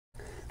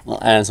Well,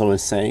 as I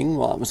was saying,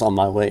 while I was on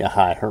my way to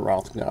High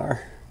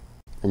Hrothgar.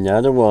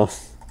 Another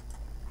wolf.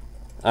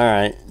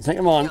 Alright, take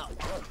him on.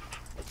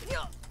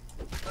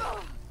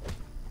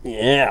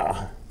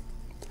 Yeah.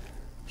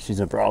 She's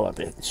a brawler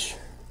bitch.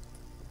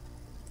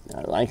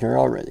 I like her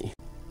already.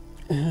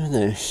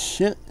 The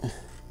shit.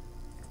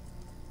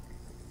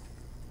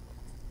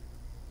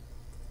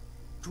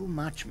 Too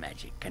much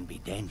magic can be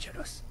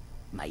dangerous.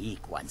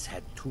 Maik once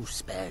had 2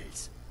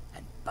 spells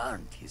and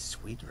burnt his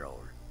sweet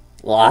roll.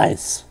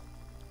 Lies.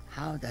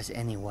 How does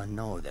anyone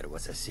know there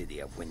was a city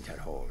of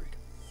Winterhold?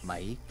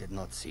 Maik did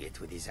not see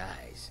it with his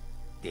eyes.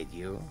 Did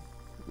you?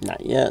 Not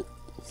yet.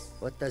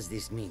 What does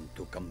this mean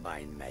to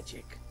combine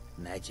magic?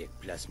 Magic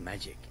plus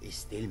magic is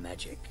still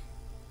magic.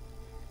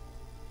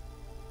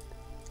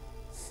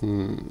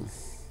 Wonder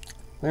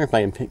if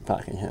I can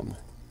pickpocket him.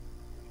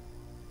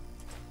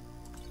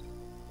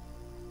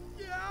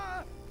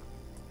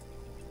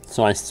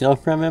 So I steal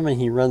from him and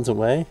he runs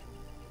away?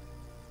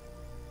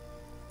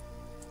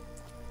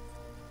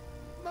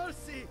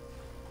 Mercy!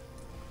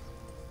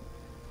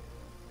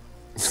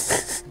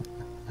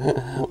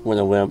 What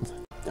a wimp.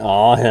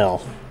 Oh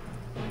hell.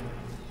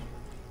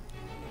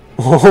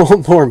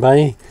 Oh, poor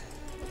buddy.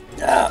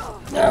 No,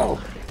 no.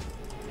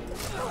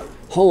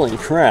 Holy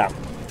crap.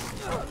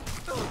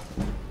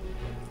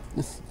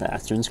 This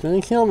bastard's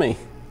gonna kill me.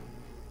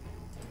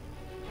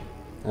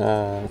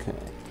 Okay.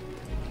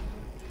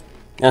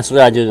 That's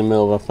what I do in the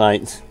middle of a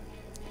fight.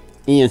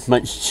 Eat as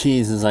much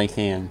cheese as I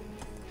can.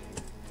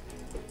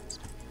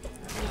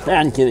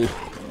 Bad kitty.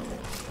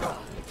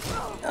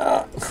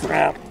 Oh,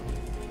 crap.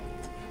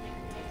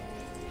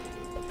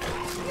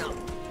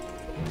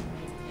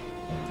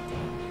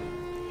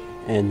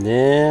 And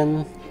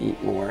then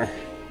eat more.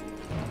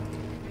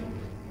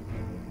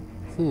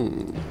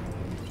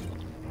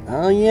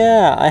 Oh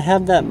yeah, I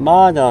have that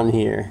mod on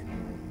here.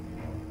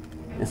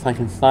 If I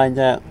can find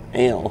that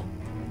ale.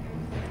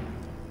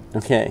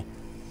 Okay.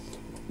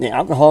 The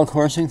alcohol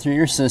coursing through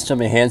your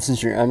system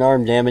enhances your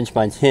unarmed damage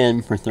by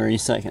 10 for 30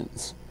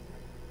 seconds.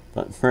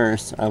 But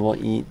first, I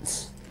will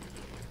eat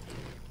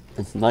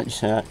as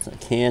much as I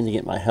can to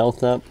get my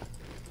health up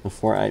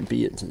before I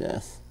beat it to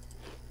death.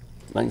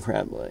 Mud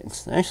crab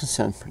legs. That actually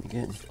sounds pretty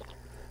good.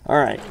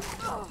 Alright.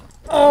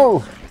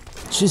 Oh!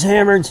 She's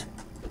hammered!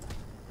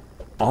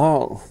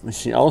 Oh, but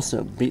she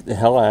also beat the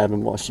hell out of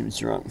him while she was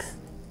drunk.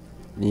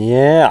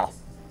 Yeah!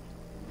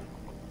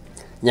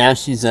 Now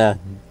she's a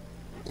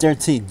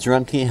dirty,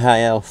 drunky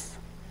high elf.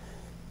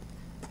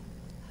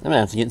 I'm gonna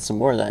have to get some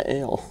more of that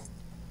ale.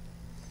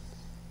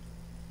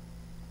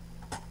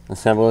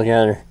 Let's have a look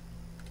at her.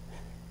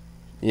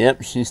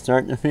 Yep, she's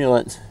starting to feel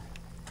it.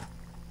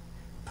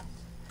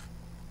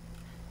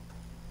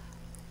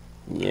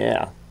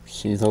 Yeah,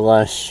 she's a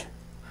lush.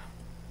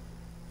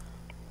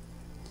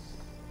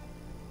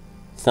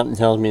 Something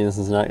tells me this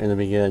is not going to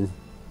be good.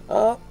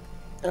 Oh,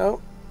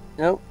 no,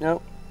 nope,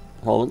 nope.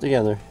 Hold it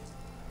together.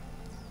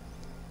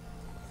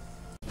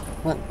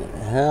 What the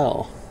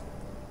hell?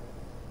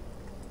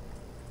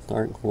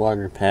 Dark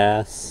water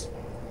pass.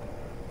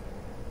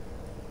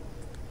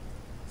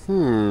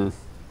 I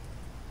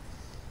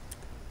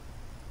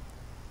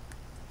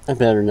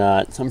better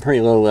not. I'm pretty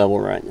low level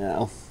right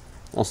now.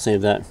 I'll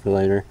save that for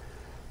later.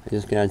 I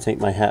just gotta take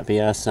my happy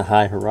ass to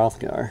High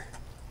Hrothgar.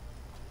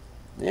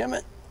 Damn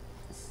it.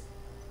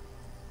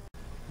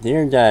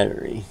 Dear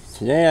Diary,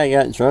 today I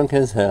got drunk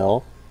as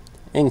hell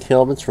and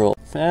killed a troll.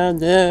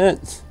 Found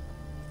it!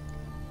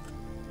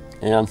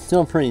 And I'm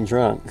still pretty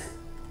drunk.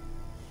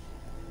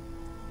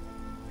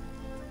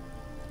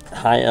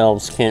 High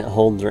elves can't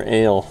hold their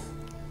ale.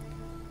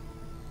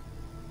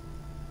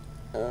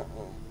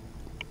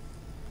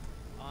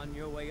 On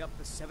your way up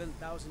the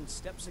 7,000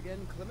 steps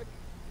again, Klimek?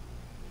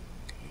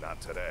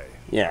 Not today.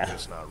 Yeah. I'm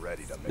just not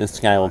ready to make This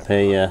guy will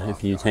pay you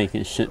if you take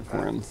his shit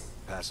for him.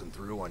 Passing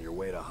through on your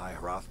way to High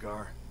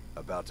Hrothgar?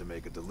 About to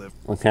make a delivery.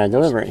 What kind of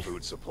delivery?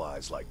 Food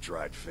supplies like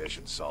dried fish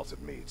and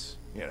salted meats.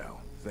 You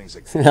know, things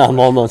that I'm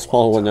almost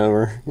falling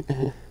over.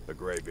 The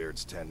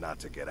greybeards tend not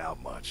to get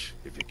out much,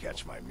 if you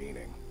catch my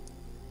meaning.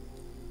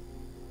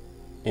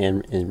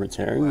 And in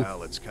return?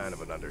 Well, it's kind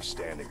of an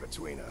understanding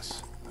between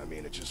us. I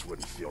mean, it just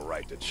wouldn't feel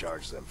right to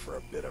charge them for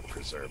a bit of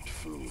preserved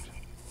food.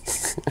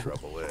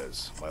 Trouble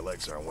is, my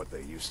legs aren't what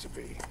they used to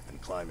be,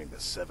 and climbing the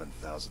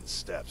 7,000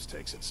 steps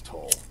takes its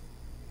toll.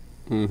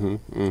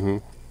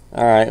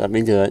 Alright, let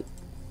me do it.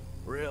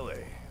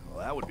 Really? Well,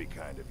 that would be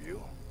kind of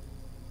you.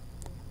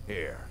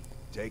 Here,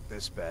 take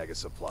this bag of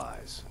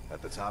supplies.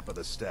 At the top of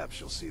the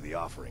steps, you'll see the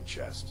offering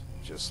chest.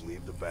 Just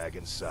leave the bag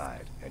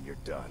inside, and you're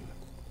done.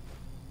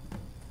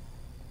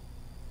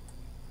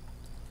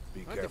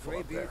 Be careful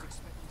up there.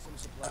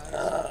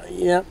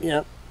 Yep.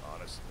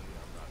 Honestly,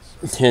 I'm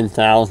not certain.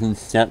 10,000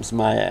 steps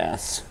my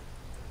ass.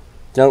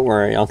 Don't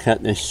worry, I'll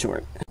cut this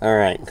short.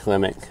 Alright,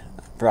 Klimek.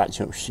 Brought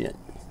your shit.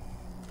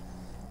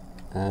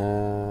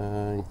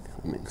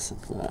 Klimek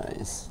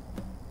supplies.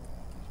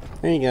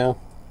 There you go.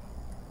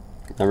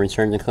 I'll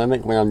return to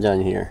Klimek when I'm done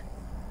here.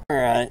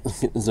 Alright, let's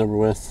get this over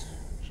with.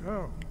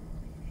 So,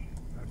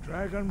 a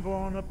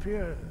dragonborn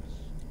appears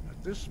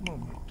at this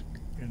moment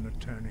in the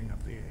turning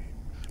of the age.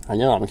 I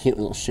know, I'm a cute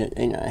little shit,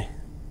 ain't I?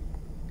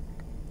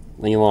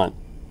 What do you want?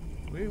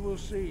 We will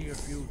see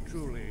if you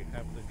truly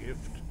have the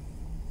gift.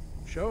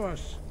 Show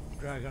us,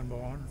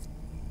 Dragonborn.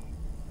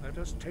 Let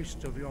us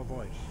taste of your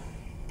voice.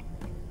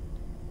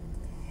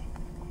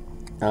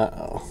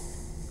 Uh-oh.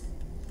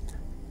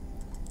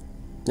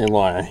 They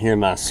want to hear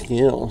my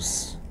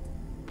skills.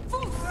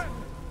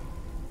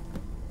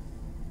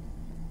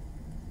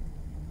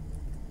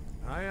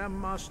 I am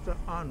Master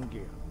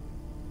Angir.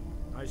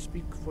 I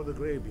speak for the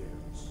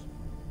greybeards.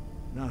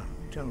 Now,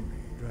 tell me,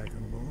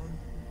 Dragonborn,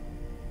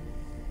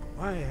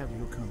 why have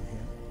you come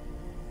here?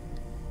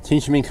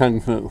 Teach me Kung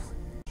Fu.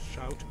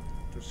 Shout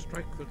to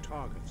strike the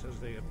targets as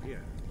they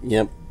appear.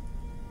 Yep.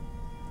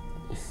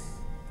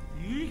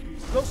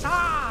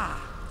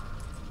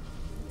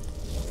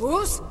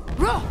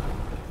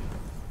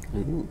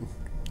 Ooh,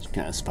 it's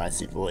kind of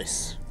spicy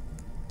voice.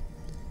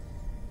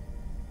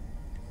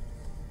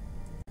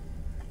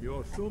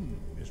 Your thumb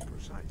is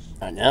precise.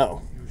 I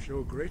know. You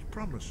show great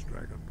promise,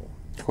 Dragonborn.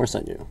 Of course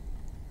I do.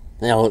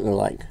 They all look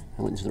alike.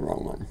 I went to the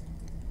wrong one.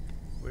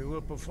 We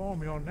will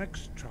perform your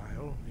next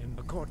trial in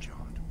the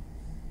courtyard.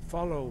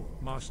 Follow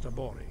Master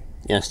Bori.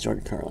 Yes,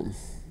 George Carlin.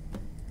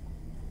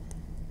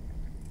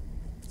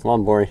 Come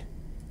on, Bori.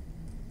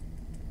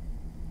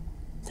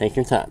 Take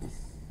your time.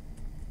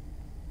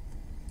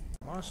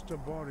 Master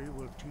Bori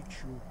will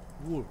teach you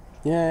wood.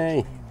 Yay.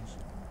 Which means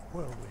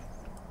whirlwind.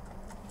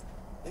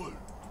 Wood.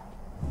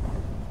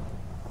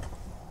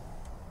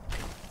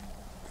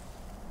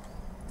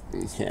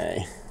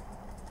 Okay.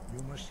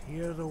 You must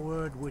hear the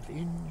word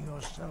within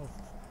yourself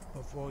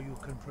before you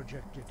can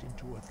project it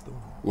into a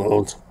thum.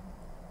 Won't.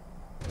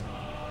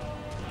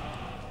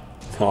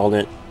 Called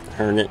it.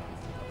 Heard it.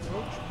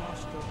 Approach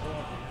Master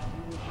Bori and he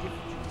will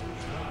gift you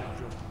his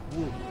knowledge of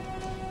wood.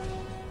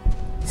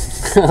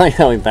 I like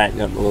how we backed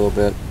up a little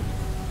bit.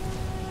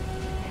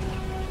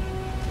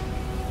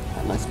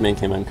 That must make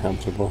him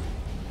uncomfortable.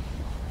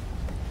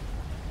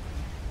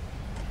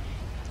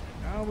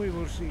 Now we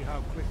will see how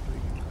quickly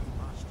you can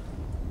master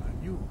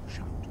a new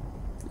shout.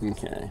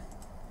 Okay.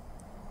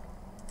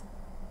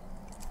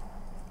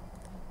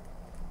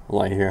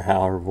 Well, I hear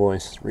how her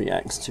voice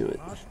reacts to it.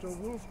 Master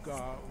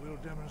Wolfgar will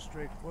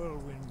demonstrate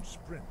whirlwind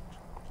sprint.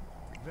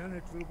 Then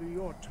it will be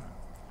your turn.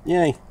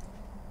 Yay.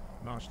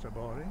 Master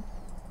Bori.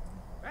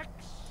 X.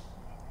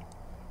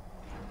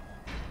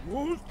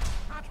 Wolf.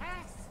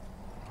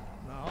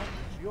 Now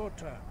it's your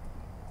turn.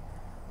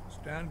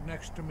 Stand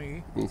next to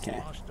me. Okay.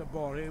 Master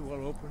Bori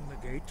will open the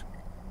gate.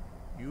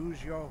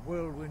 Use your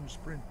whirlwind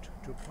sprint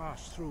to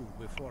pass through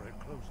before it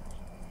closes.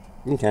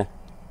 Okay.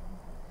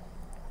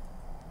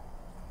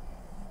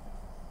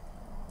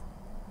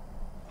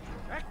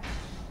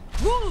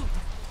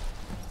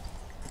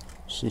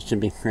 She should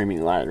be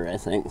screaming louder, I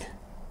think.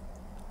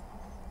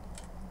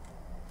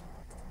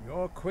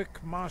 Your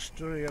quick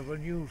mastery of a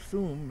new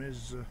thum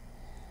is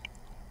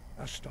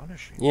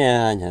astonishing.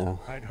 Yeah, I know.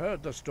 I'd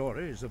heard the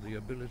stories of the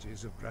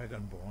abilities of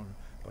Dragonborn,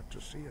 but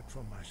to see it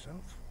for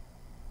myself.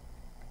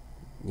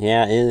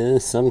 Yeah, it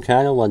is some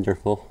kind of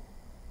wonderful.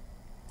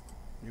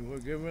 You were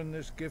given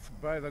this gift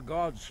by the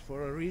gods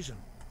for a reason.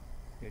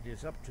 It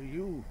is up to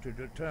you to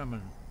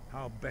determine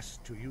how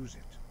best to use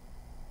it.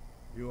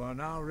 You are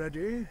now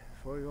ready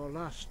for your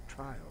last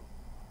trial.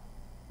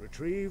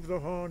 Retrieve the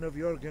horn of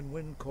Jürgen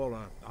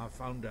Windcaller, our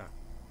founder,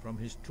 from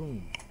his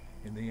tomb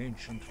in the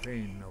ancient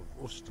fane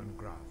of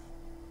Ostengraf.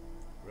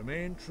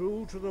 Remain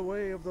true to the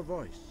way of the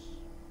voice,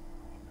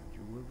 and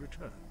you will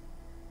return.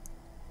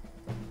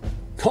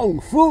 Kung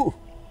Fu!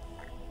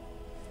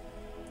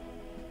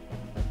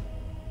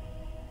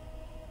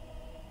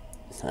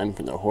 Time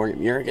for the horn of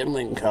Jürgen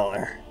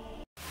Windcaller.